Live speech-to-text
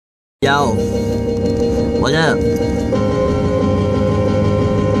Yo, what up?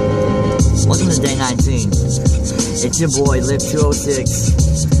 Welcome to day 19. It's your boy,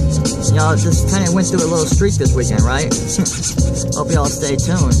 Lip206. Y'all just kind of went through a little streak this weekend, right? Hope y'all stay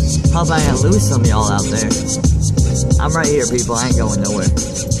tuned. Hope I didn't lose some of y'all out there. I'm right here, people. I ain't going nowhere.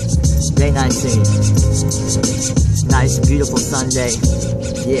 Day 19. Nice, beautiful Sunday.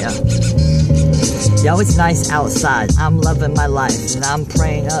 Yeah. Yo, it's nice outside, I'm loving my life, and I'm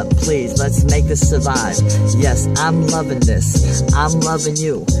praying up, please, let's make this survive. Yes, I'm loving this, I'm loving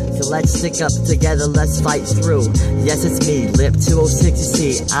you, so let's stick up together, let's fight through. Yes, it's me, Lip206, you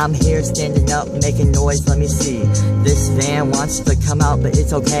see, I'm here standing up, making noise, let me see. This van wants to come out, but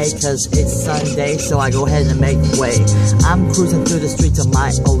it's okay, cause it's Sunday, so I go ahead and make way. I'm cruising through the streets of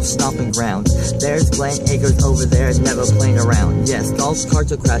my old stomping ground. There's Glen Acres over there, never playing around. Yes, golf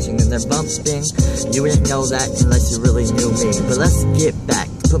carts are crashing and they're bumping. You wouldn't know that unless you really knew me. But let's get back,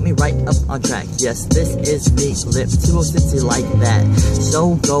 put me right up on track. Yes, this is me, Lip206, you like that.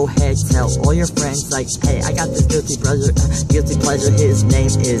 So go ahead, tell all your friends, like, hey, I got this guilty pleasure, his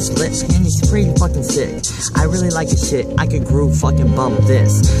name is Lip, and he's pretty fucking sick. I really like his shit, I could groove fucking bump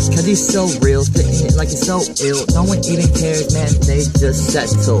this. Cause he's so real, spitting it like he's so ill. No one even cares, man, they just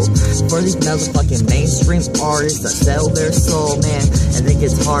settle for these motherfucking mainstream artists that sell their soul, man, and think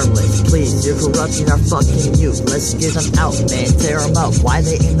it's harmless. Please, you're corrupting our fucking youth. Let's get them out, man, tear them up. Why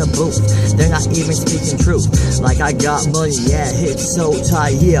they in the booth? They're not even speaking truth. Like, I got money, yeah, it's so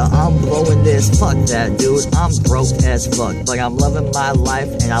tight, yeah, I'm blowing this. Fuck that, dude, I'm broke as fuck, but I'm loving my life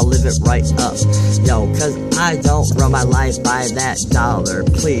and I live it right up. Yo, cause I don't run my life by that dollar.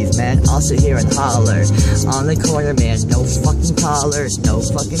 Please, man, I'll sit here and holler on the corner, man, no fucking collar, no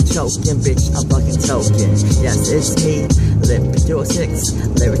fucking choking, bitch, I'm fucking token. Yes, it's me,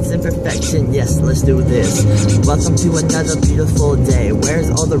 Lip206, lyrics in perfection, yes, let's do this. Welcome to another beautiful day. Where's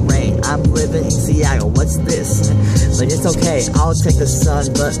all the rain? I'm living in Seattle, what's this? But it's okay, I'll take the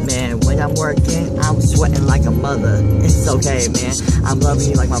sun, but man, when I'm working, I'm sweating like a mother. It's okay, man, I'm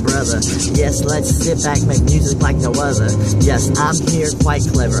loving you like my brother. Yes, let's sit back, make music like no other. Yes, I'm here quite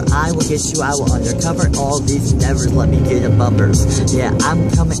clever, I will get you, I will undercover all these nevers, let me get a bumpers. Yeah, I'm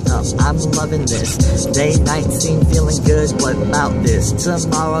coming up, I'm loving this. Day 19, feeling good, what about this?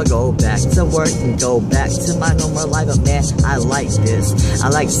 Tomorrow I'll go back to work and go back to my normal life, but man, I like this. I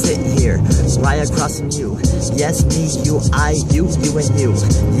like sitting here, right across from you. Yes, me, you, I, you and you.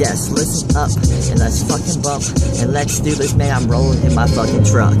 Yes, listen up, and let's fucking bump, and let's do this, man, I'm rolling in my fucking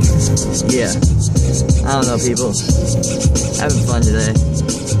truck. Yeah, I don't know, people, having fun today.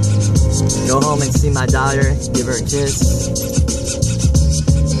 Go home and see my daughter, give her a kiss.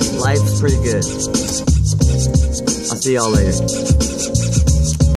 Life's pretty good. I'll see y'all later.